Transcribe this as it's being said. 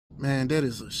Man, that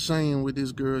is a shame what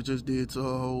this girl just did to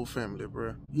her whole family,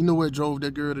 bruh. You know what drove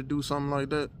that girl to do something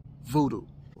like that? Voodoo.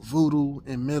 Voodoo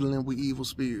and meddling with evil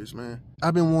spirits, man.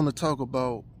 I've been wanting to talk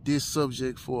about this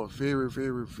subject for a very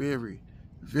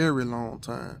long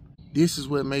time. This is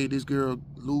what made this girl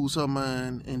lose her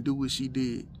mind and do what she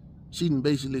did. She done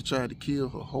basically tried to kill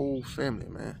her whole family,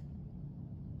 man.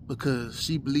 Because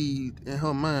she believed in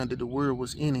her mind that the world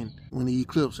was ending when the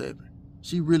eclipse happened.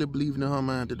 She really believed in her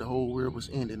mind that the whole world was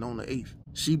ending on the 8th.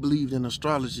 She believed in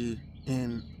astrology,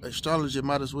 and astrology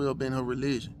might as well have been her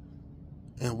religion.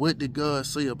 And what did God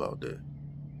say about that?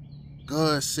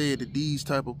 God said that these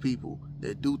type of people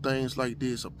that do things like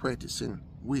this are practicing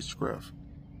witchcraft.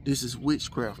 This is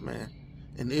witchcraft, man.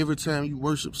 And every time you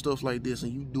worship stuff like this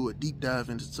and you do a deep dive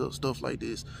into stuff like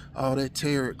this, all that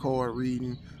tarot card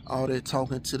reading, all that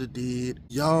talking to the dead,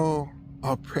 y'all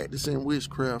are practicing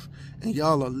witchcraft, and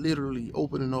y'all are literally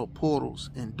opening up portals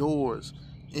and doors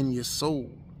in your soul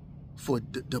for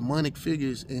demonic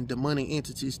figures and demonic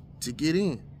entities to get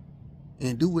in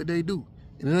and do what they do.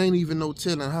 And there ain't even no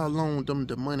telling how long them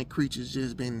demonic creatures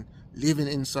just been living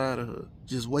inside of her,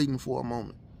 just waiting for a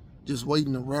moment, just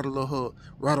waiting to rattle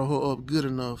her up good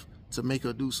enough to make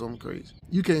her do something crazy.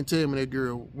 You can't tell me that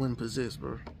girl wasn't possessed,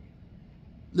 bro.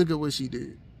 Look at what she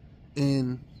did.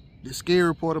 And the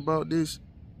scary part about this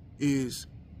is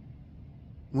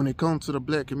when it comes to the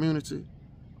black community,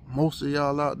 most of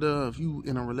y'all out there, if you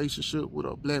in a relationship with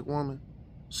a black woman,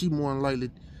 she more than likely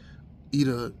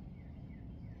either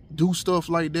do stuff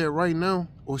like that right now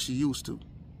or she used to.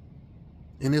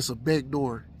 And it's a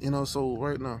backdoor in her soul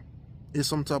right now. It's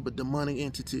some type of demonic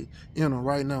entity in her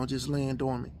right now just laying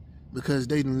dormant because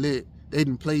they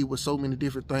done played with so many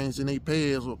different things in their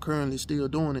past or currently still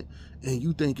doing it, and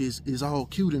you think it's all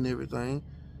cute and everything,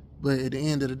 but at the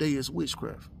end of the day, it's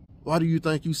witchcraft. Why do you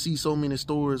think you see so many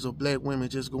stories of black women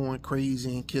just going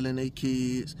crazy and killing their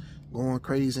kids, going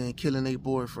crazy and killing their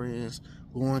boyfriends,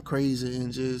 going crazy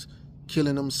and just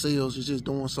killing themselves or just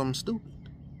doing something stupid,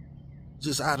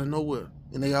 just out of nowhere?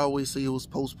 And they always say it was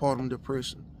postpartum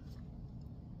depression.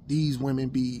 These women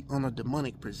be on a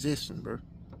demonic possession, bro.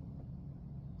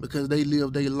 Because they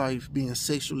live their life being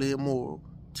sexually immoral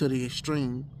to the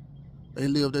extreme. They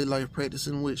live their life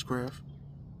practicing witchcraft,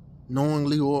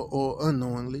 knowingly or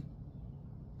unknowingly,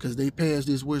 because they pass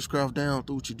this witchcraft down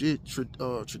through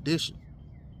tradition.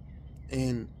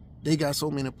 And they got so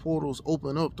many portals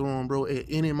open up through them, bro. At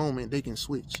any moment, they can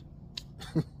switch.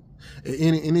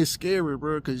 And it's scary,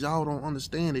 bro, because y'all don't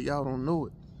understand it. Y'all don't know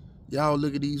it. Y'all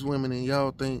look at these women and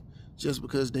y'all think just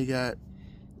because they got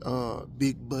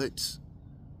big butts,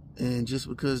 and just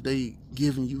because they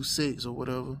giving you sex or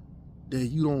whatever, that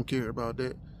you don't care about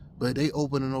that. But they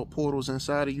opening up portals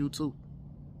inside of you too,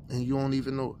 and you don't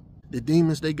even know it. The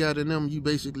demons they got in them, you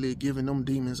basically giving them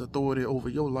demons authority over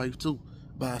your life too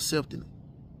by accepting it.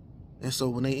 And so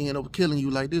when they end up killing you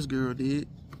like this girl did,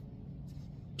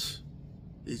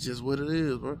 it's just what it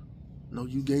is, bro. No,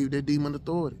 you gave that demon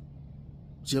authority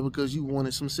just because you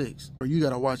wanted some sex. Or you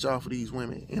gotta watch out for these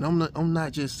women. And I'm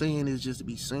not just saying this just to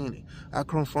be saying it. I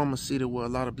come from a city where a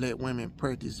lot of black women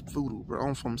practice voodoo, bro.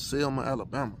 I'm from Selma,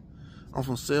 Alabama. I'm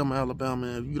from Selma, Alabama,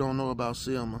 and if you don't know about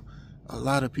Selma, a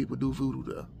lot of people do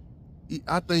voodoo there.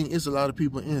 I think it's a lot of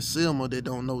people in Selma that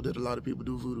don't know that a lot of people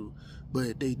do voodoo,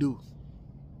 but they do.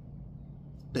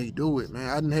 They do it, man.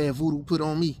 I done had voodoo put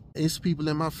on me. It's people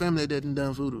in my family that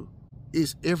done voodoo.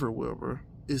 It's everywhere, bro.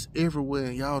 It's everywhere,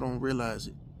 and y'all don't realize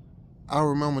it. I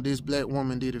remember this black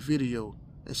woman did a video,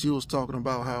 and she was talking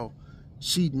about how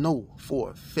she know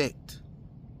for a fact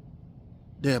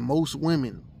that most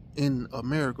women in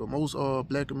America, most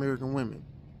black American women,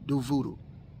 do voodoo.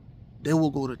 They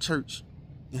will go to church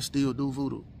and still do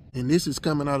voodoo. And this is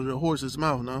coming out of the horse's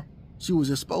mouth now. She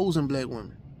was exposing black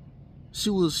women. She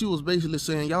was basically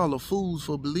saying y'all are fools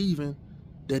for believing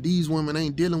that these women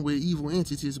ain't dealing with evil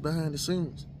entities behind the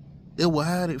scenes. They will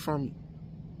hide it from you.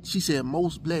 She said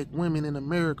most black women in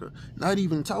America, not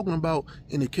even talking about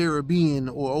in the Caribbean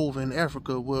or over in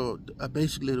Africa where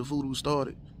basically the voodoo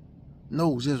started.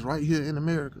 No, just right here in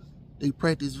America. They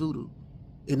practice voodoo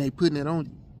and they putting it on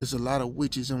you. There's a lot of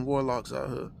witches and warlocks out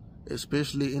here,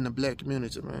 especially in the black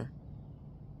community, man.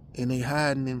 And they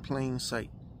hiding in plain sight.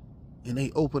 And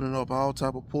they opening up all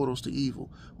type of portals to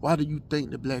evil. Why do you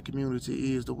think the black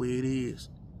community is the way it is?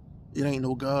 It ain't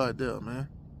no God there, man.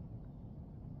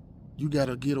 You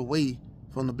gotta get away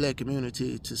from the black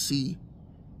community to see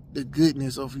the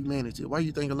goodness of humanity. Why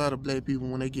you think a lot of black people,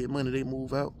 when they get money, they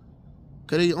move out?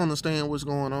 Because they understand what's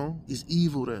going on. It's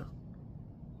evil there.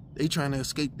 They trying to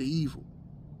escape the evil.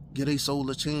 Give their soul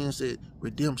a chance at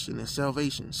redemption and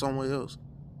salvation somewhere else,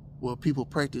 where people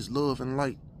practice love and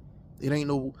light It ain't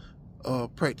no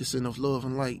practicing of love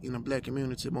and light in the black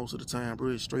community most of the time, bro.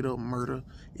 It's straight up murder,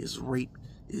 it's rape,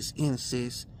 it's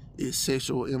incest, it's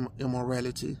sexual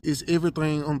immorality. It's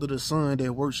everything under the sun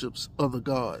that worships other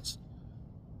gods.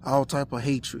 All type of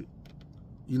hatred,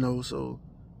 you know. So,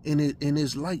 and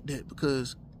it's like that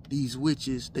because these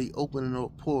witches, they opening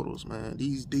up portals, man.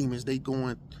 These demons, they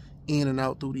going in and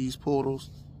out through these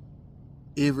portals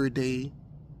every day,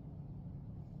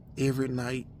 every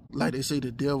night. Like they say,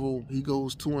 the devil, he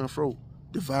goes to and fro,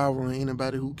 devouring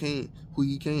anybody who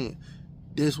he can.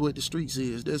 That's what the streets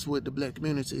is. That's what the black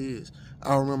community is.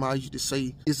 I remember I used to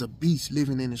say, it's a beast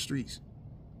living in the streets.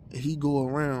 And he go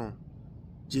around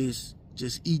just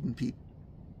eating people.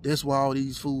 That's why all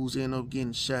these fools end up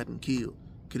getting shot and killed.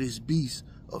 Because this beast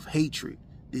of hatred,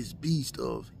 this beast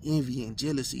of envy and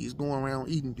jealousy is going around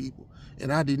eating people.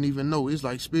 And I didn't even know. It's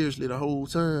like spiritually the whole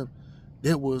time.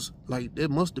 That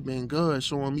must have been God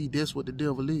showing me that's what the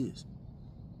devil is.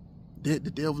 That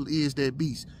the devil is that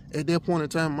beast. At that point in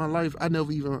time in my life, I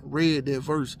never even read that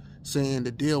verse saying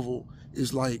the devil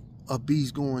is like a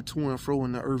beast going to and fro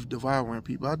in the earth devouring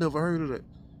people. I never heard of that.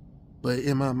 But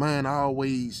in my mind,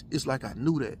 it's like I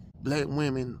knew that. Black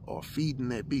women are feeding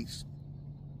that beast.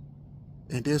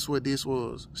 And that's what this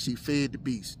was. She fed the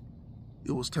beast.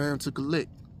 It was time to collect,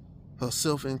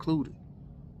 herself included.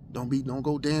 Don't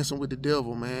go dancing with the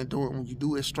devil, man. When you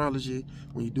do astrology,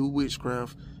 when you do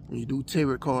witchcraft, when you do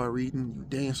tarot card reading, you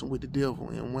dancing with the devil.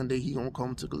 And one day he gonna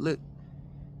come to collect.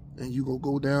 And you gonna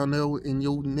go down there in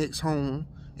your next home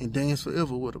and dance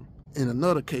forever with him. In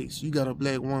another case, you got a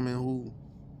black woman who,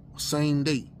 same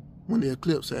day when the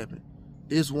eclipse happened,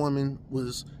 this woman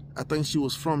was, I think she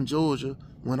was from Georgia,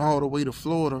 went all the way to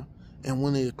Florida, and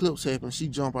when the eclipse happened, she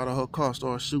jumped out of her car,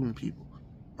 started shooting people.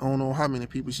 I don't know how many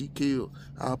people she killed.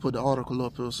 I'll put the article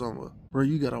up here somewhere. Bro,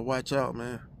 you gotta watch out,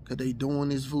 man, because they doing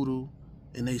this voodoo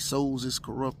and they souls is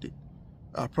corrupted.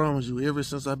 I promise you, ever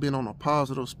since I've been on a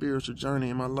positive spiritual journey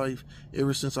in my life,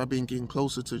 ever since I've been getting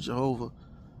closer to Jehovah,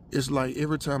 it's like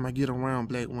every time I get around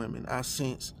black women, I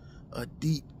sense a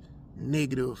deep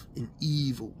negative and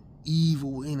evil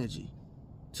energy,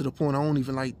 to the point I don't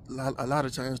even like a lot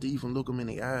of times to even look them in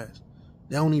the eyes.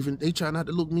 They try not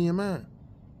to look me in mine.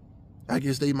 I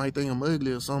guess they might think I'm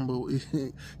ugly or something,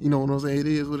 but you know what I'm saying? It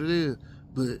is what it is.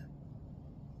 But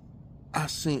I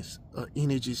sense an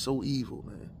energy so evil,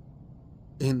 man.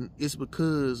 And it's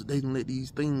because they didn't let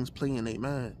these things play in their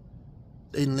mind.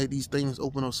 They didn't let these things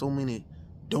open up so many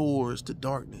doors to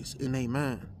darkness in their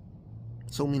mind.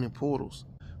 So many portals.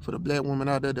 For the black women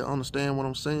out there that understand what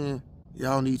I'm saying,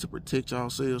 y'all need to protect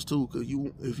yourselves too. Because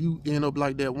if you end up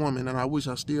like that woman, and I wish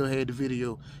I still had the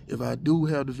video. If I do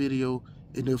have the video,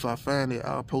 and if I find it,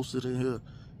 I'll post it in here.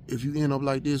 If you end up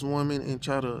like this woman and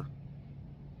try to,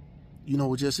 you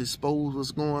know, just expose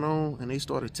what's going on, and they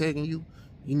start attacking you,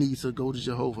 you need to go to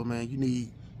Jehovah, man. You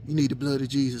need the blood of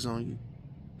Jesus on you.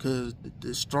 Because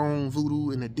the strong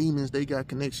voodoo and the demons, they got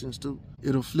connections too.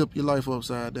 It'll flip your life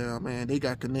upside down, man. They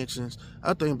got connections.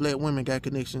 I think black women got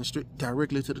connections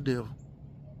directly to the devil.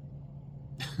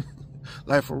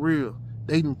 Like, for real.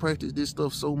 They done practice this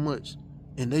stuff so much.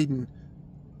 And they done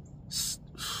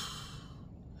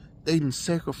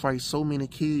sacrifice so many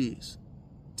kids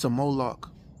to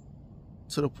Moloch.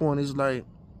 To the point it's like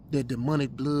that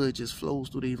demonic blood just flows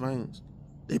through their veins.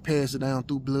 They pass it down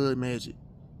through blood magic.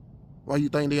 Why you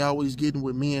think they always getting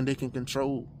with men they can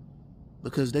control?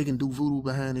 Because they can do voodoo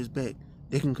behind his back.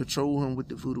 They can control him with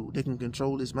the voodoo. They can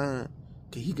control his mind.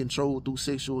 Because he controlled through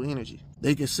sexual energy.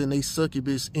 They can send their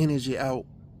succubus energy out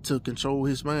to control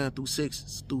his mind through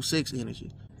sex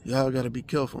energy. Y'all gotta be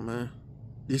careful, man.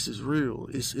 This is real.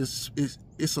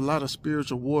 It's a lot of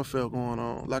spiritual warfare going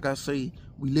on. Like I say,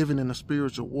 we living in a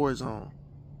spiritual war zone.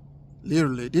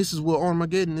 Literally, this is where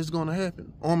Armageddon is gonna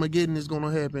happen. Armageddon is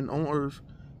gonna happen on Earth.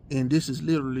 And this is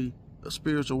literally a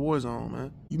spiritual war zone,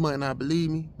 man. You might not believe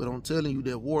me, but I'm telling you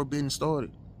that war been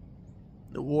started.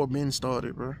 The war been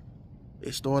started, bro.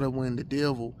 It started when the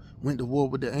devil went to war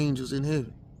with the angels in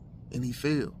heaven. And he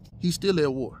failed. He's still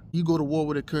at war. You go to war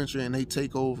with a country and they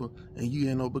take over and you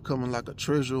end up becoming like a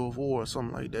treasure of war or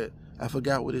something like that. I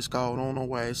forgot what it's called. I don't know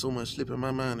why it's so much slipping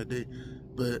my mind today.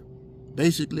 But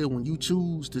basically, when you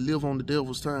choose to live on the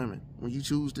devil's timing, when you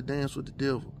choose to dance with the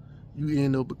devil, you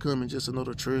end up becoming just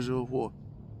another treasure of war,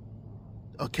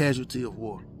 a casualty of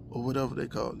war, or whatever they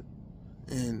call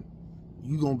it. And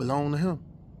you gonna belong to him.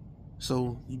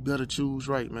 So you better choose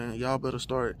right, man. Y'all better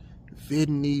start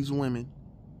vetting these women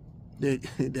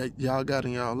that y'all got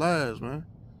in y'all lives, man.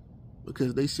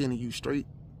 Because they sending you straight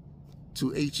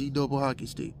to HE double hockey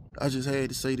stick. I just had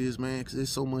to say this, man, because there's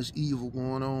so much evil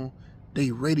going on.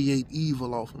 They radiate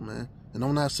evil off them, man. And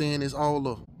I'm not saying it's all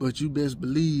of them, but you best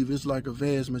believe it's like a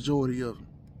vast majority of them.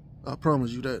 I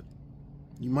promise you that.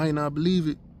 You might not believe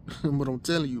it, but I'm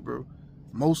telling you, bro.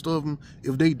 Most of them,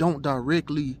 if they don't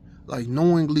directly, like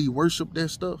knowingly worship that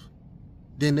stuff,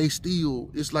 then they still,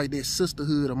 it's like that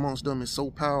sisterhood amongst them is so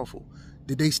powerful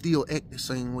that they still act the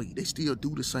same way. They still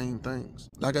do the same things.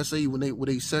 Like I say, when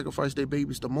they sacrifice their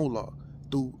babies to Moloch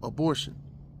through abortion.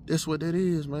 That's what that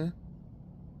is, man.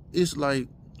 It's like,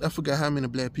 I forgot how many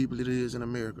black people it is in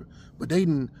America, but they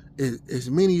didn't, as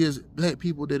many as black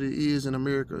people that it is in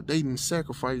America, they didn't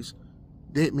sacrifice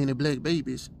that many black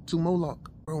babies to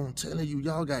Moloch. Bro, I'm telling you,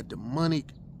 y'all got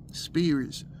demonic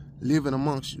spirits living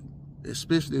amongst you,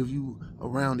 especially if you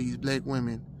around these black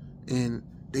women and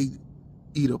they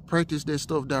either practice that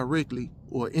stuff directly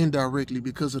or indirectly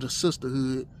because of the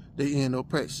sisterhood. They end up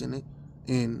practicing it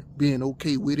and being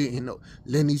okay with it and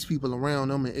letting these people around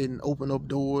them and open up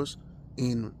doors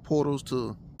and portals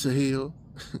to hell.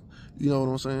 You know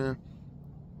what I'm saying?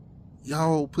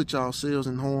 Y'all put yourselves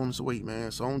in harm's way,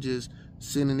 man. So I'm just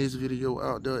sending this video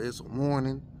out there as a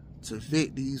warning to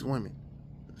vet these women.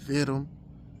 Vet them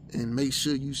and make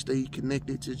sure you stay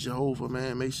connected to Jehovah,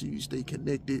 man. Make sure you stay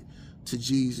connected to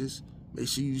Jesus. Make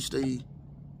sure you stay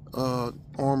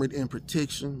armored in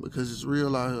protection, because it's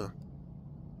real out here.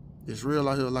 It's real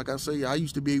out here. Like I say, I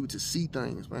used to be able to see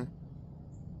things, man.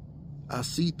 I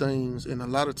see things, and a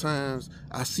lot of times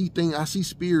I see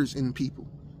spirits in people.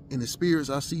 And the spirits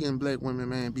I see in black women,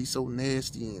 man, be so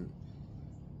nasty and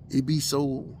it be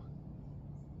so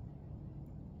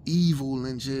evil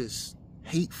and just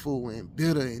hateful and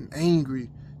bitter and angry.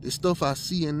 The stuff I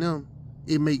see in them,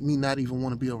 it make me not even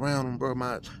want to be around them, bro.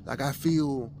 Like I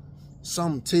feel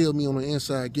something tell me on the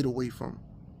inside, get away from them.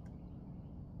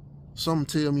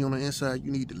 Something tell me on the inside,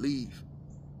 you need to leave.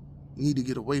 You need to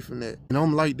get away from that. And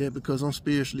I'm like that because I'm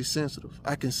spiritually sensitive.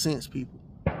 I can sense people.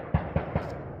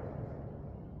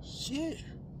 Shit.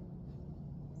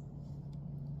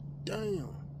 Damn.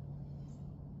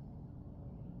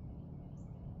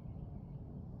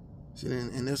 See,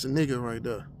 and that's a nigga right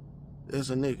there. That's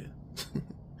a nigga.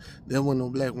 That wasn't no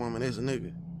black woman. That's a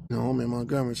nigga. You know, I'm in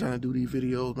Montgomery trying to do these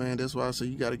videos, man. That's why I say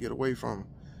you got to get away from them.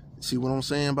 See what I'm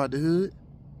saying about the hood?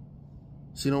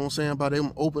 See what I'm saying about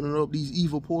them opening up these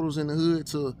evil portals in the hood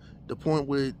to the point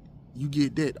where you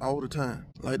get that all the time.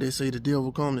 Like they say, the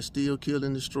devil come to steal, kill,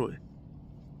 and destroy.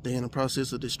 They're in the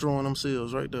process of destroying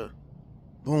themselves right there.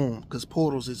 Boom, because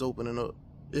portals is opening up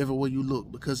everywhere you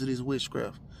look because of this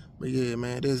witchcraft. But yeah,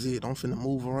 man, that's it. I'm finna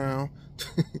move around.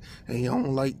 And I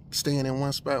don't like staying in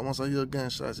one spot. Once I hear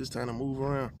gunshots, it's time to move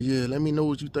around. Yeah, let me know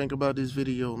what you think about this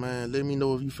video, man. Let me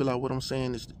know if you feel like what I'm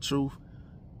saying is the truth.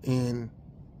 And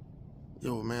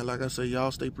yo, man, like I say, y'all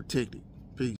stay protected.